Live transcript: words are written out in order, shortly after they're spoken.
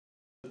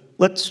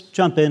Let's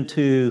jump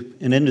into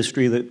an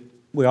industry that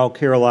we all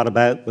care a lot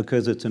about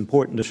because it's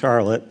important to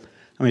Charlotte.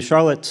 I mean,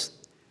 Charlotte's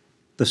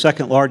the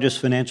second largest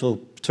financial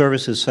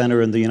services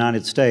center in the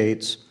United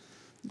States.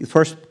 The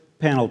first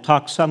panel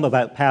talked some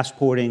about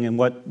passporting and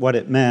what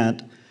it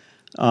meant,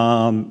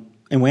 and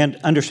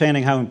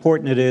understanding how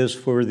important it is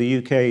for the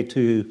UK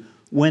to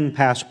win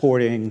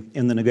passporting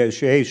in the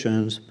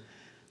negotiations.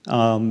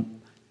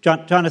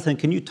 Jonathan,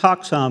 can you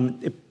talk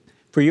some,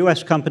 for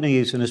U.S.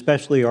 companies and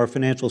especially our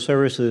financial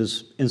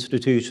services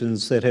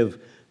institutions that have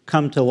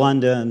come to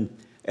London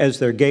as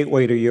their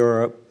gateway to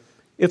Europe,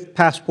 if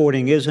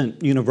passporting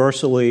isn't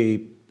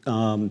universally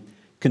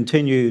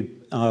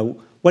continued,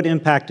 what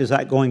impact is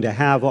that going to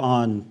have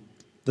on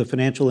the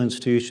financial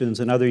institutions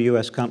and other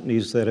U.S.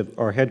 companies that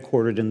are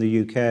headquartered in the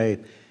U.K.,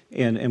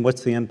 and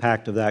what's the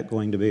impact of that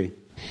going to be?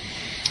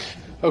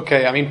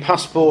 Okay, I mean,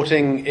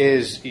 passporting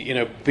is,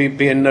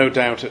 be in no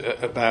doubt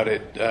about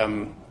it,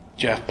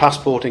 Jeff,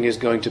 passporting is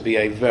going to be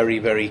a very,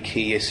 very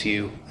key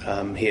issue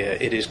here.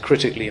 It is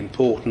critically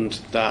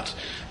important that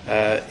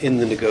in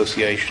the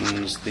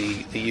negotiations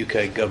the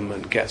UK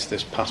government gets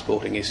this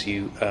passporting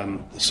issue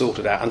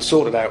sorted out, and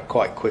sorted out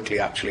quite quickly,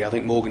 actually. I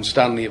think Morgan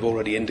Stanley have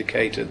already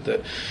indicated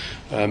that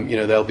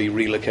they'll be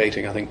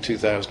relocating, I think,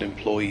 2,000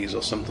 employees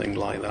or something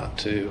like that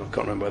to, I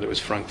can't remember whether it was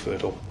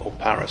Frankfurt or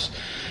Paris.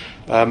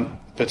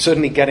 But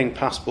certainly getting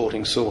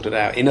passporting sorted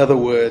out. In other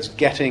words,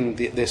 getting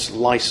this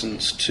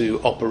license to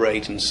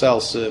operate and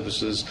sell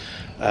services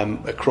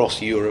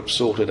across Europe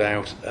sorted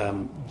out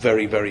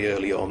very, very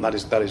early on. That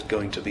is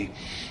going to be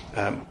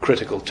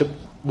critical.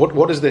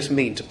 What does this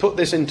mean? To put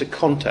this into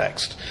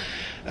context,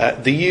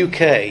 the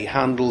UK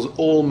handles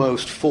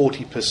almost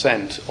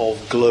 40%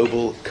 of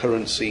global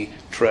currency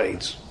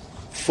trades.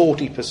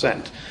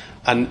 40%.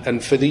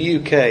 And for the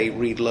UK,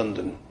 read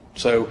London.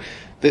 So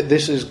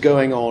this is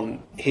going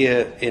on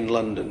here in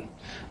London.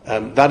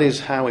 That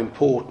is how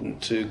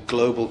important to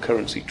global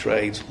currency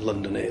trades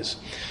London is.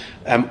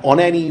 On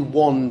any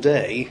one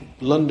day,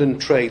 London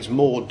trades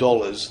more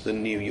dollars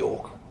than New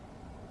York.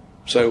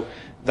 So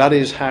that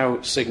is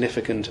how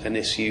significant an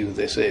issue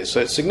this is. So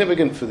it's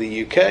significant for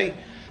the UK,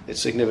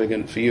 it's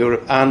significant for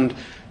Europe, and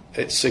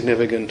it's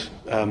significant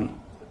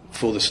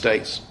for the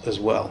States as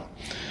well.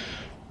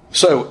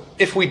 So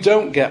if we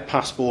don't get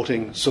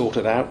passporting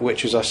sorted out,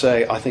 which, as I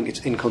say, I think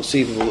it's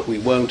inconceivable that we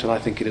won't, and I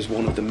think it is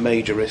one of the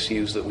major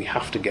issues that we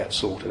have to get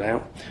sorted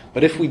out.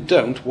 But if we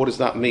don't, what does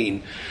that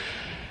mean?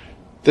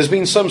 There's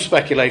been some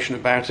speculation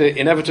about it,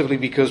 inevitably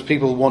because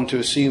people want to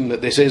assume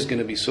that this is going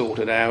to be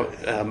sorted out.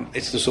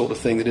 It's the sort of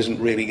thing that isn't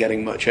really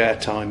getting much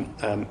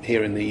airtime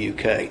here in the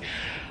UK.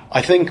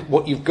 I think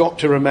what you've got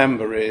to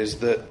remember is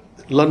that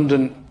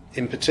London,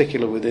 in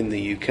particular within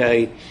the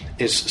UK,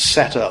 is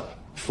set up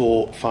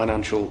for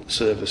financial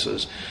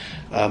services.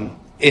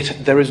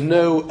 There is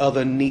no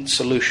other neat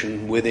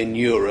solution within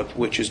Europe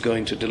which is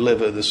going to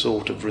deliver the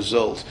sort of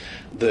result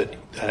that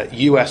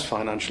US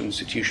financial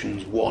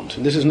institutions want.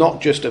 And this is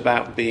not just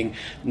about being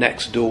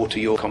next door to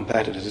your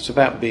competitors, it's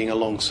about being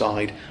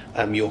alongside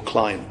your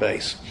client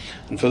base.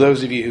 And for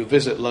those of you who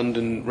visit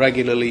London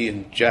regularly,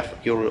 and Jeff,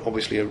 you're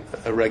obviously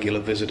a regular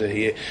visitor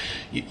here,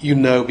 you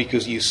know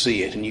because you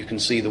see it, and you can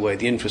see the way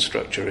the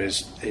infrastructure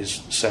is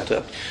set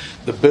up.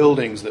 The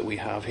buildings that we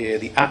have here,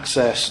 the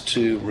access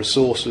to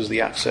resources,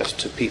 the access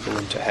to people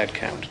and to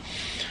headcount.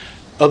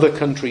 Other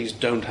countries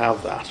don't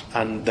have that,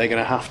 and they're going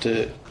to have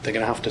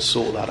to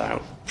sort that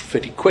out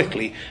pretty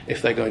quickly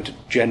if they're going to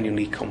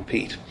genuinely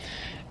compete.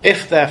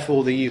 If,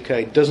 therefore, the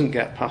UK doesn't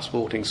get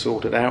passporting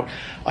sorted out,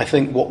 I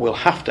think what will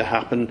have to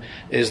happen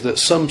is that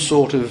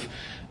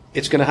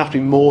it's going to have to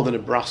be more than a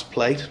brass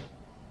plate,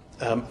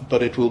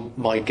 but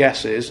my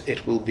guess is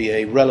it will be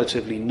a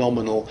relatively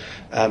nominal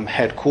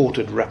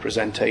headquartered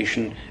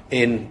representation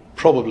in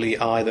probably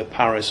either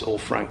Paris or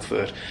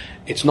Frankfurt.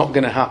 It's not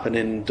going to happen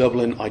in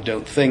Dublin, I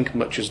don't think,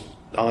 much as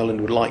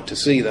Ireland would like to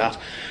see that,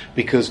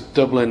 because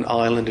Dublin,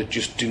 Ireland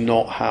just do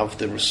not have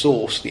the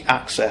resource, the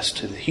access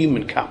to the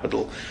human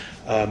capital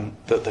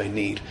that they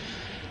need.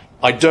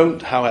 I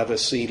don't, however,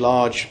 see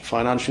large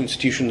financial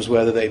institutions,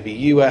 whether they be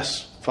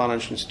US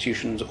financial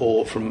institutions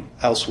or from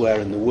elsewhere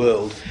in the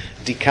world,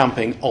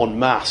 decamping en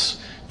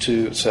masse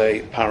to,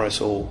 say,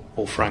 Paris or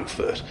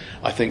Frankfurt.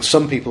 I think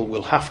some people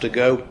will have to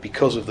go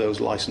because of those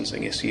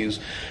licensing issues,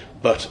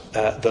 but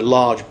the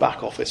large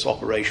back office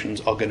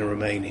operations are going to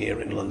remain here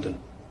in London.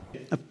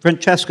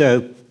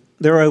 Francesco,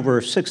 there are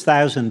over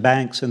 6,000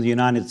 banks in the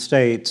United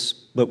States,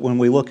 but when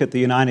we look at the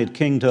United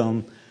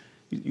Kingdom,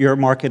 your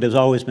market has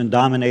always been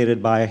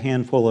dominated by a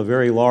handful of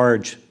very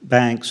large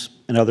banks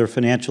and other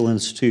financial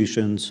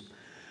institutions.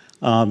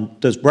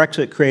 Does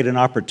Brexit create an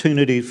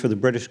opportunity for the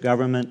British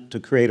government to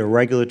create a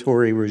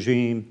regulatory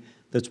regime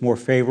that's more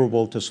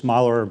favorable to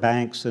smaller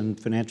banks and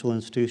financial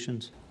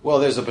institutions? Well,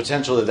 there's a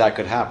potential that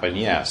could happen,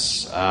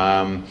 yes.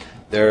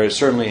 There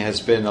certainly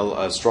has been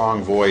a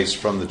strong voice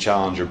from the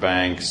challenger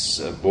banks,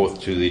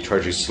 both to the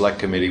Treasury Select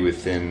Committee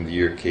within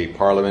the UK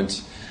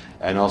Parliament,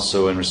 and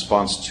also in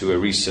response to a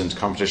recent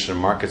Competition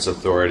and Markets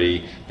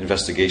Authority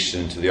investigation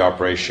into the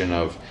operation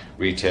of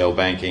retail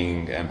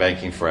banking and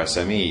banking for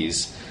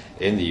SMEs.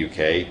 in the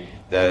UK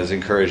that has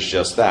encouraged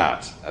just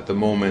that. At the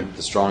moment,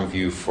 the strong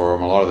view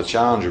from a lot of the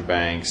challenger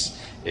banks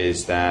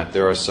is that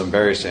there are some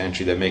barriers to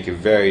entry that make it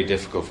very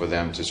difficult for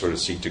them to sort of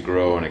seek to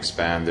grow and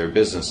expand their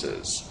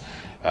businesses.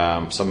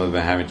 Some of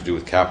them having to do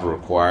with capital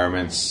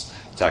requirements,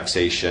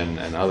 taxation,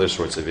 and other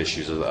sorts of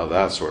issues of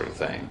that sort of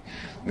thing.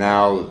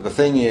 Now, the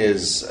thing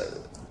is,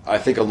 I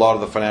think a lot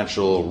of the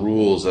financial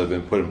rules that have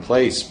been put in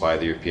place by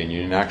the European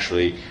Union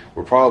actually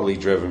were probably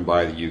driven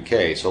by the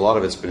UK, so a lot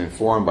of it's been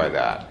informed by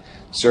that.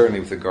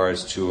 Certainly with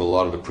regards to a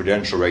lot of the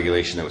prudential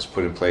regulation that was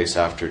put in place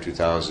after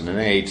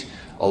 2008,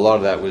 a lot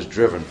of that was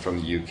driven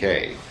from the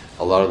UK.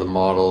 A lot of the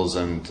models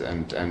and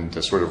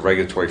the sort of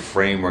regulatory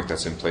framework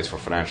that's in place for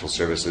financial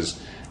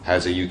services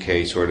has a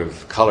UK sort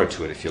of colour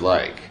to it, if you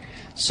like.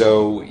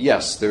 So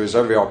yes, there is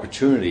every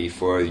opportunity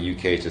for the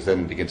UK to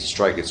then begin to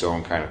strike its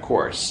own kind of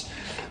course.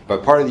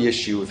 But part of the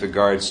issue with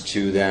regards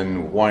to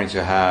then wanting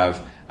to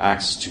have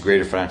access to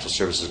greater financial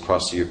services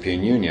across the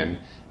European Union,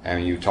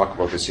 and you talk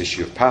about this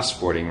issue of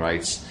passporting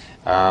rights,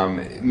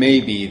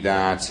 may be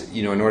that,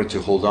 in order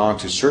to hold on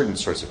to certain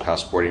sorts of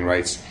passporting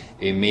rights,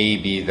 it may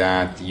be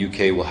that the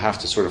UK will have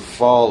to sort of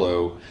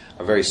follow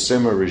a very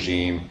similar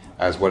regime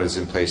as what is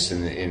in place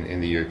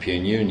in the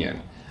European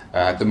Union.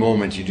 At the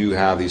moment, you do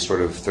have these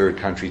sort of third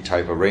country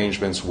type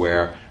arrangements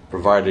where,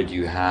 provided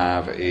you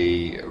have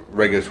a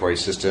regulatory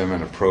system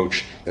and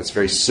approach that's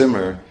very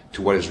similar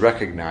to what is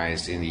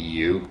recognized in the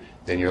EU,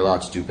 then you're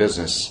allowed to do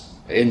business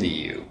in the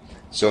EU.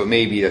 So it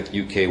may be that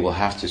the UK will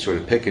have to sort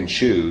of pick and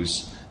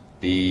choose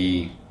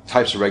the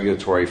types of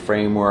regulatory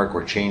framework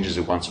or changes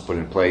it wants to put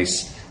in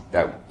place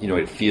that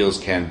it feels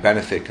can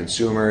benefit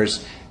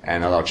consumers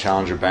and allow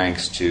challenger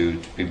banks to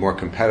be more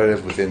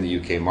competitive within the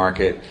UK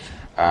market.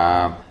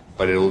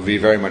 But it will be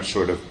very much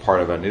sort of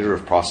part of an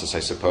iterative process, I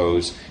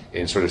suppose,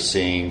 in sort of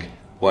seeing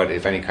what,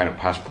 if any, kind of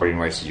passporting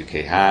rights the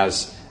UK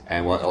has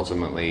and what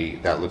ultimately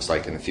that looks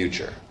like in the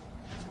future.